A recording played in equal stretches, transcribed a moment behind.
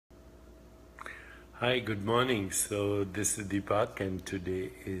Hi, good morning. So this is Deepak, and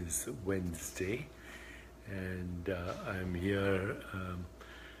today is Wednesday, and I'm here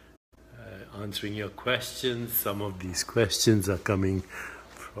answering your questions. Some of these questions are coming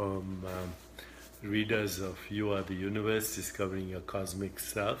from readers of You Are the Universe, Discovering Your Cosmic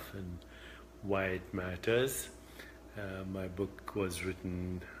Self and Why It Matters. My book was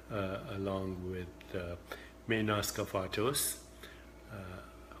written along with Menas Kafatos,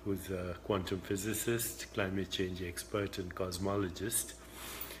 who's a quantum physicist, climate change expert, and cosmologist.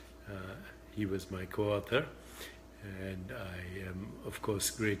 He was my co-author, and I am, of course,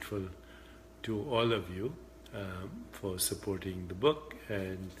 grateful to all of you for supporting the book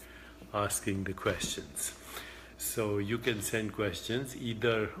and asking the questions. So you can send questions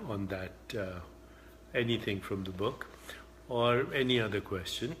either on that, anything from the book, or any other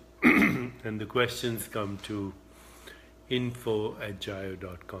question. And the questions come to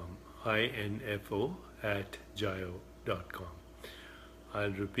info@jayo.com, info@jayo.com.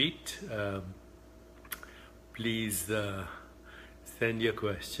 I'll repeat, please send your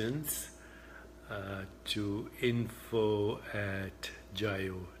questions to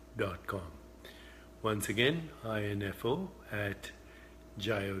info@jayo.com. Once again,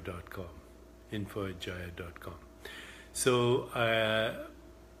 info@jayo.com, info@jayo.com. So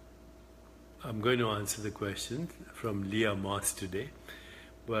I'm going to answer the question from Leah Moss today,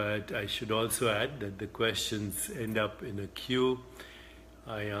 but I should also add that the questions end up in a queue.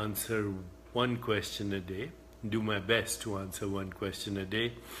 I answer one question a day, do my best to answer one question a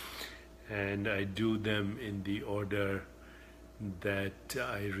day, and I do them in the order that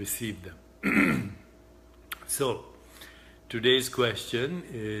I receive them. So today's question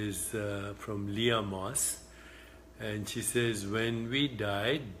is from Leah Moss. And she says, when we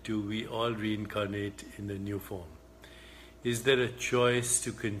die, do we all reincarnate in a new form? Is there a choice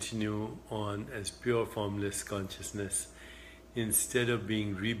to continue on as pure formless consciousness instead of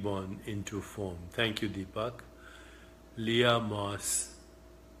being reborn into form? Thank you, Deepak. Leah Moss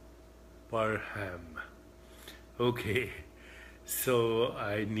Parham. Okay, so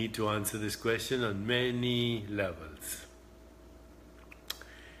I need to answer this question on many levels.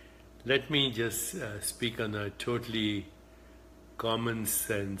 Let me just speak on a totally common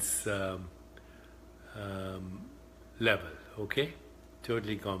sense level, okay?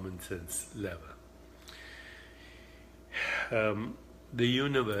 Totally common sense level. The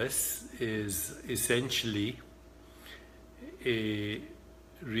universe is essentially a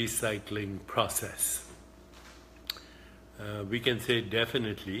recycling process. We can say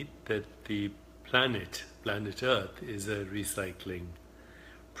definitely that the planet Earth, is a recycling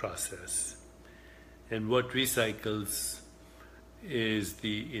process. And what recycles is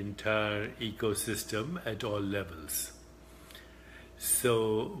the entire ecosystem at all levels.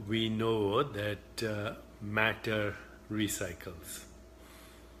 So we know that matter recycles,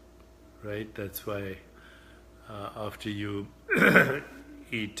 right? That's why after you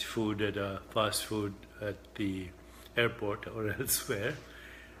eat food at a fast food at the airport or elsewhere,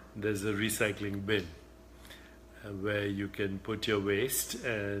 there's a recycling bin where you can put your waste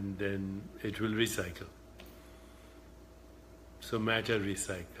and then it will recycle. So matter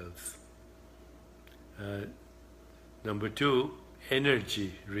recycles. Number two,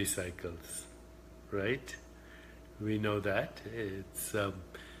 energy recycles, right? We know that. It's that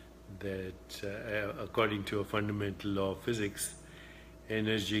according to a fundamental law of physics,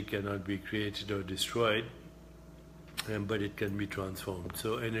 energy cannot be created or destroyed, but it can be transformed.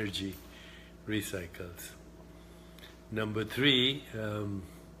 So energy recycles. Number three,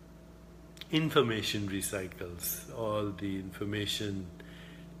 information recycles. All the information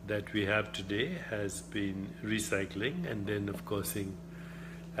that we have today has been recycling, and then of course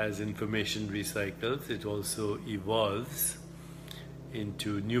as information recycles, it also evolves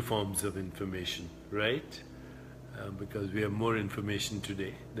into new forms of information, right? Because we have more information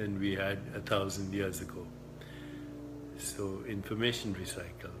today than we had 1,000 years ago. So information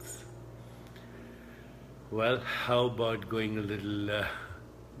recycles. Well, how about going a little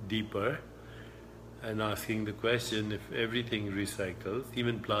deeper and asking the question, if everything recycles,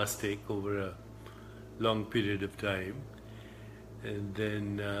 even plastic over a long period of time, and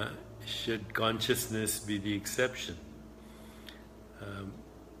then should consciousness be the exception?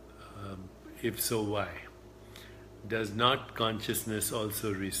 If so, why? Does not consciousness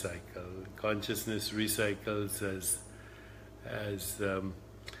also recycle? Consciousness recycles as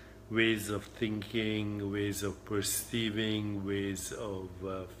ways of thinking, ways of perceiving, ways of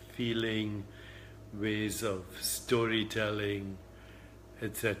feeling, ways of storytelling,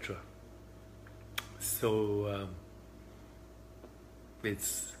 etc. So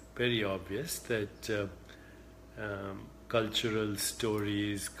it's very obvious that cultural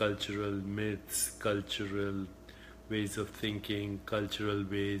stories, cultural myths, cultural ways of thinking, cultural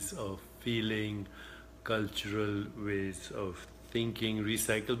ways of feeling, cultural ways of thinking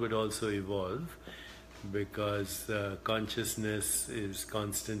recycle but also evolve, because consciousness is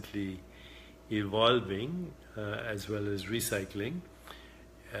constantly evolving as well as recycling,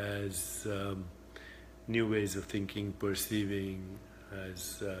 as new ways of thinking, perceiving,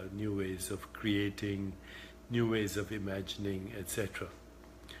 as new ways of creating, new ways of imagining, etc.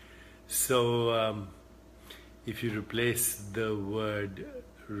 So if you replace the word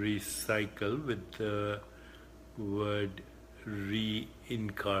recycle with the word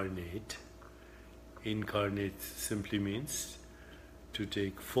reincarnate, incarnate simply means to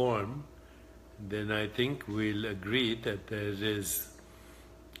take form, then I think we'll agree that there is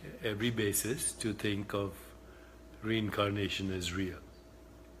every basis to think of reincarnation as real.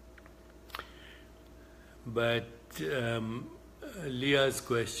 But Leah's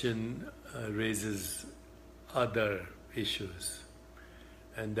question raises other issues,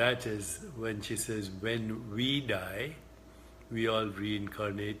 and that is when she says, when we die, we all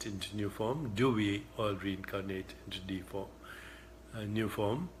reincarnate into new form. Do we all reincarnate into new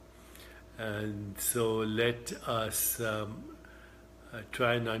form? And so let us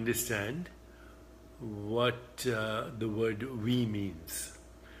try and understand what the word we means.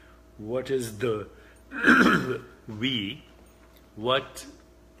 What is the we? What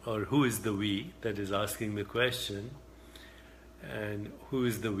or who is the we that is asking the question? And who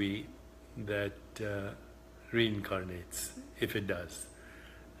is the we that reincarnates, if it does?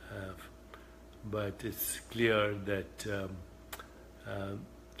 But it's clear that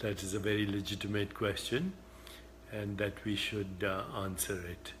that is a very legitimate question, and that we should answer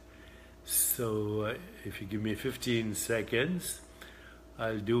it. So if you give me 15 seconds,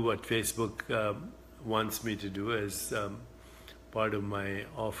 I'll do what Facebook wants me to do as part of my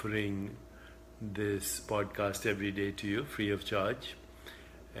offering this podcast every day to you, free of charge,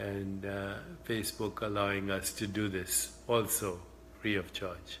 and Facebook allowing us to do this also free of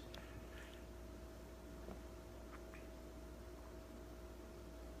charge.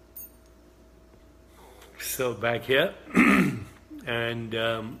 So back here, and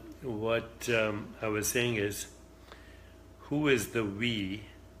what I was saying is, who is the we,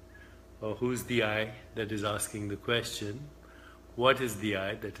 or who's the I that is asking the question? What is the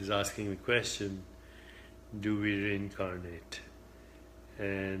I that is asking the question? Do we reincarnate?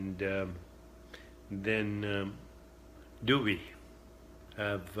 And then do we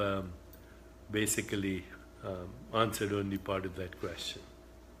have basically answered only part of that question?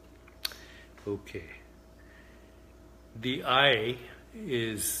 Okay. The I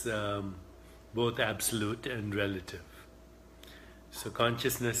is both absolute and relative. So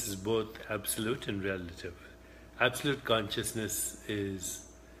consciousness is both absolute and relative. Absolute consciousness is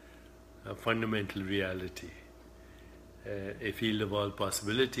a fundamental reality, a field of all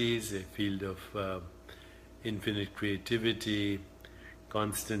possibilities, a field of infinite creativity,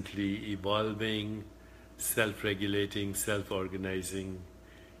 constantly evolving, self-regulating, self-organizing,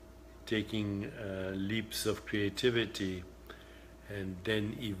 taking leaps of creativity, and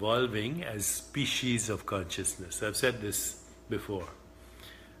then evolving as species of consciousness. I've said this before,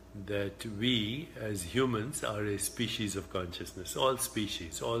 that we as humans are a species of consciousness. All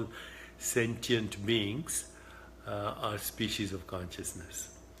species, all sentient beings are species of consciousness.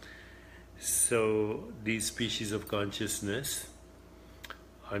 So these species of consciousness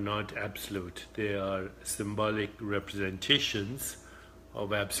are not absolute. They are symbolic representations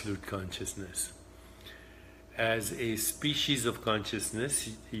of absolute consciousness. As a species of consciousness,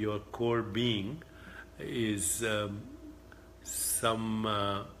 your core being is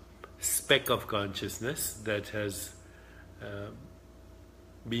some speck of consciousness that has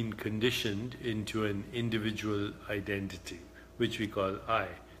been conditioned into an individual identity, which we call I,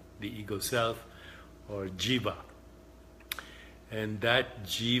 the ego self, or jiva. And that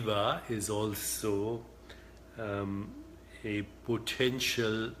jiva is also a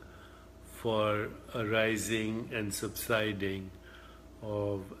potential for arising and subsiding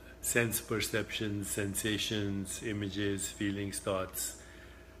of sense perceptions, sensations, images, feelings, thoughts,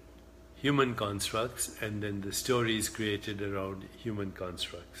 human constructs, and then the stories created around human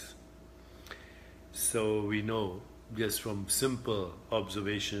constructs. So we know just from simple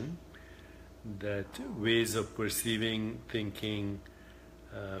observation that ways of perceiving, thinking,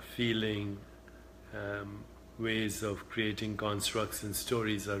 feeling, ways of creating constructs and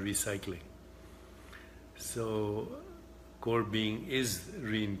stories are recycling. So core being is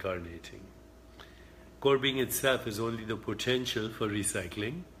reincarnating. Core being itself is only the potential for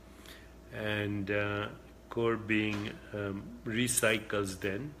recycling, and core being recycles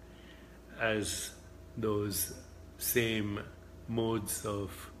then as those same modes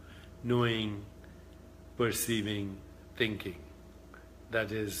of knowing, perceiving, thinking.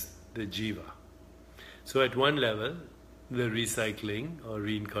 That is the jiva. So at one level, the recycling or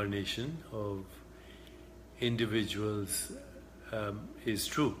reincarnation of individuals is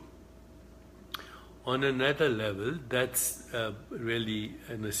true. On another level, that's really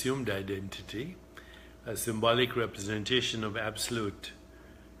an assumed identity, a symbolic representation of absolute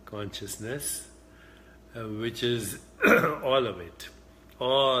consciousness, which is all of it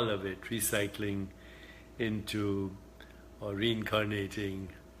recycling into or reincarnating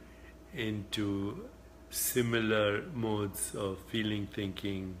into similar modes of feeling,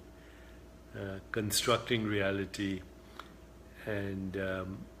 thinking, constructing reality, and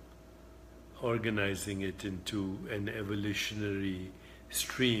organizing it into an evolutionary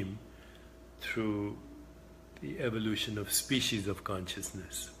stream through the evolution of species of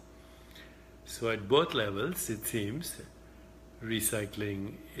consciousness. So at both levels, it seems,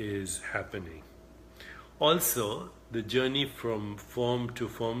 recycling is happening. Also, the journey from form to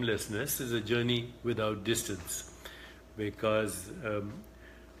formlessness is a journey without distance, because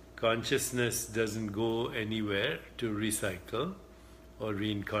consciousness doesn't go anywhere to recycle or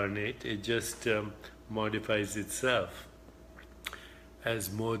reincarnate. It just modifies itself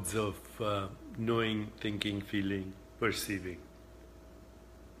as modes of knowing, thinking, feeling, perceiving.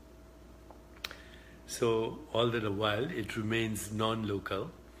 So all the while it remains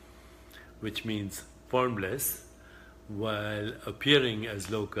non-local, which means formless, while appearing as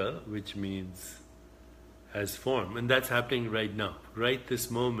local, which means as form. And that's happening right now. Right this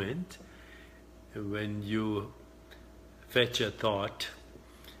moment, when you fetch a thought,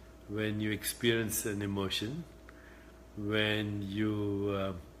 when you experience an emotion, when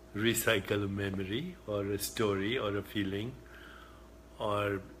you recycle a memory or a story or a feeling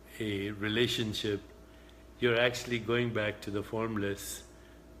or a relationship, you're actually going back to the formless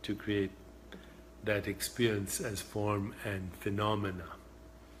to create that experience as form and phenomena.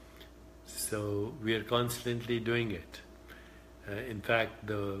 So we are constantly doing it. In fact,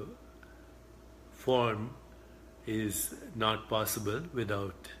 the form is not possible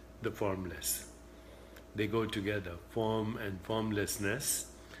without the formless. They go together. Form and formlessness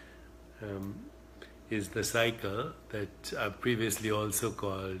is the cycle that I've previously also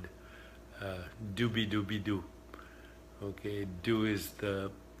called do-be-do-be-do. Okay, do is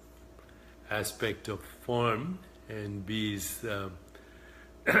the aspect of form, and be is the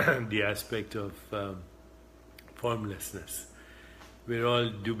aspect of formlessness. We're all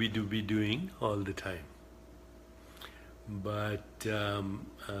do-be-do-be-doing all the time. But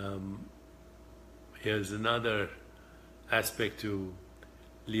here's another aspect to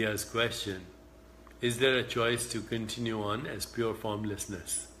Leah's question. Is there a choice to continue on as pure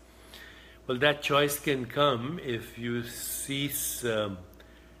formlessness? Well, that choice can come if you cease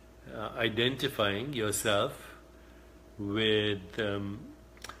identifying yourself with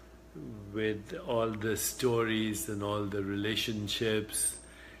all the stories and all the relationships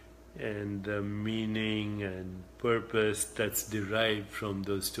and the meaning and purpose that's derived from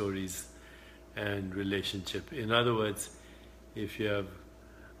those stories and relationship. In other words, if you have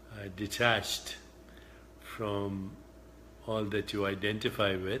detached from all that you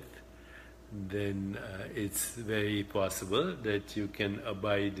identify with, then it's very possible that you can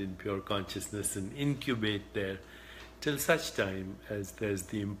abide in pure consciousness and incubate there till such time as there's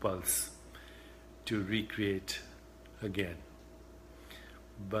the impulse to recreate again.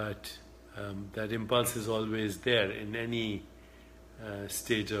 But that impulse is always there in any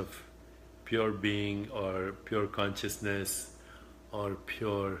state of pure being or pure consciousness or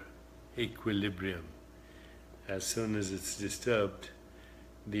pure equilibrium. As soon as it's disturbed,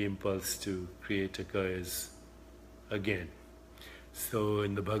 the impulse to create occurs again. So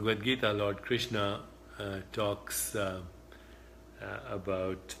in the Bhagavad Gita, Lord Krishna talks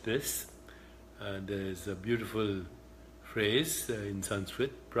about this. There is a beautiful phrase in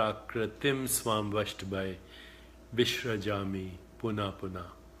Sanskrit, Prakratim swam vashtbhai vishrajami puna puna.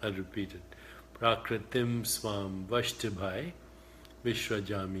 I'll repeat it. Prakratim swam vashtbhai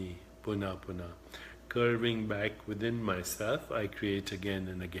vishrajami puna puna. Curving back within myself, I create again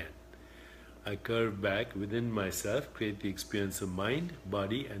and again. I curve back within myself, create the experience of mind,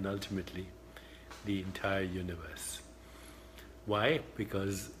 body, and ultimately the entire universe. Why?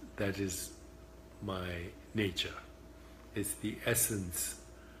 Because that is my nature. It's the essence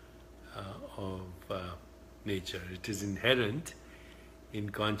of nature. It is inherent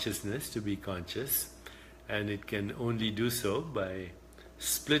in consciousness to be conscious, and it can only do so by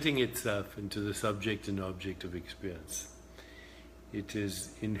splitting itself into the subject and object of experience. It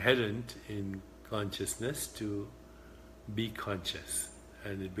is inherent in consciousness to be conscious,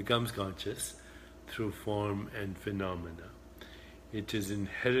 and it becomes conscious through form and phenomena. It is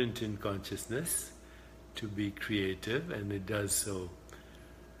inherent in consciousness to be creative, and it does so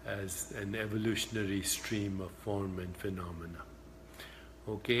as an evolutionary stream of form and phenomena.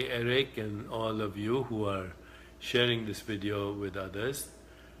 Okay, Eric and all of you who are sharing this video with others,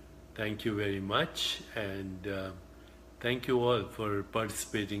 thank you very much, and thank you all for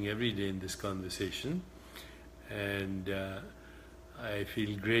participating every day in this conversation. And I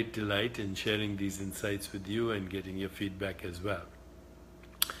feel great delight in sharing these insights with you and getting your feedback as well.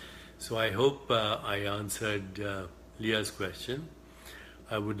 So I hope I answered Leah's question.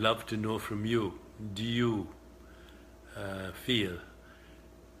 I would love to know from you, do you feel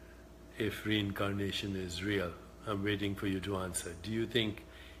if reincarnation is real? I'm waiting for you to answer. Do you think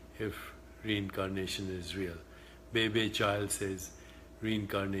if reincarnation is real? Bebe Child says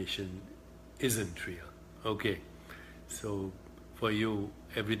reincarnation isn't real. Okay, so for you,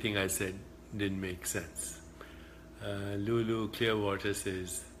 everything I said didn't make sense. Lulu Clearwater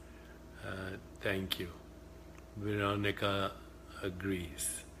says, thank you. Veronica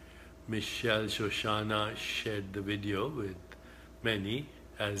agrees. Michelle Shoshana shared the video with many,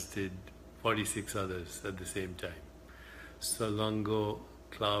 as did 46 others at the same time. Solongo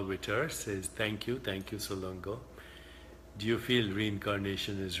Clawitter says, thank you Solongo. Do you feel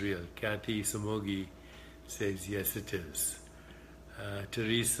reincarnation is real? Kathy Samogi says, yes it is.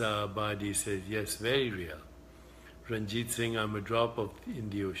 Teresa Abadi says, yes, very real. Ranjit Singh, I'm a drop in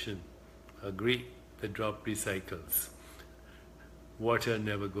the ocean. Agree, the drop recycles. Water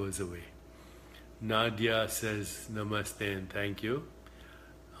never goes away. Nadia says, namaste and thank you.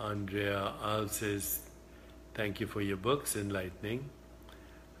 Andrea Al says, thank you for your books, enlightening.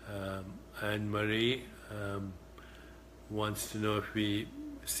 Anne-Marie wants to know if we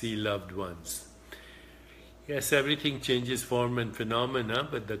see loved ones. Yes, everything changes form and phenomena,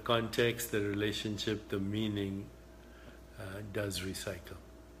 but the context, the relationship, the meaning does recycle.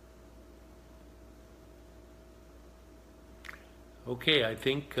 Okay, I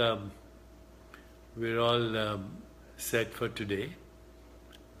think we're all set for today.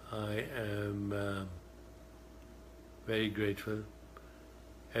 I am very grateful.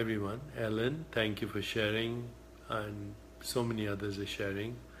 Everyone, Ellen, thank you for sharing, and so many others are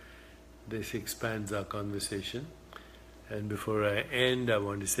sharing. This expands our conversation. And before I end, I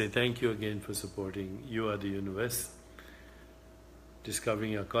want to say thank you again for supporting You Are the Universe,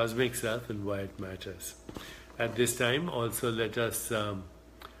 discovering our cosmic self and why it matters. At this time, also let us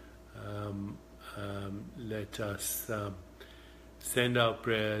send our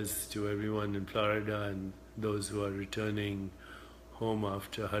prayers to everyone in Florida and those who are returning home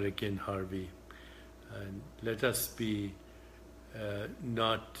after Hurricane Harvey. And let us be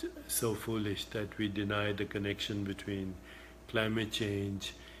not so foolish that we deny the connection between climate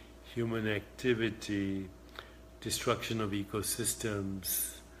change, human activity, destruction of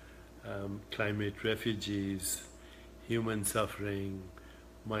ecosystems, climate refugees, human suffering,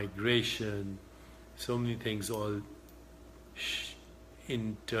 migration, so many things all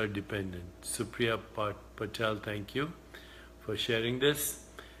interdependent. Supriya Patel, thank you for sharing this,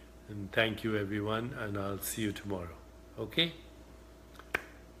 and thank you everyone, and I'll see you tomorrow. Okay?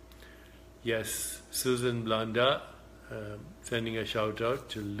 Yes, Susan Blanda, sending a shout out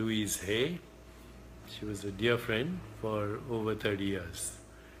to Louise Hay. She was a dear friend for over 30 years,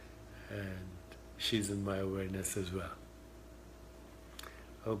 and she's in my awareness as well.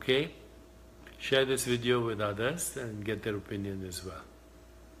 Okay? Share this video with others and get their opinion as well.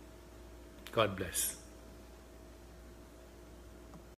 God bless.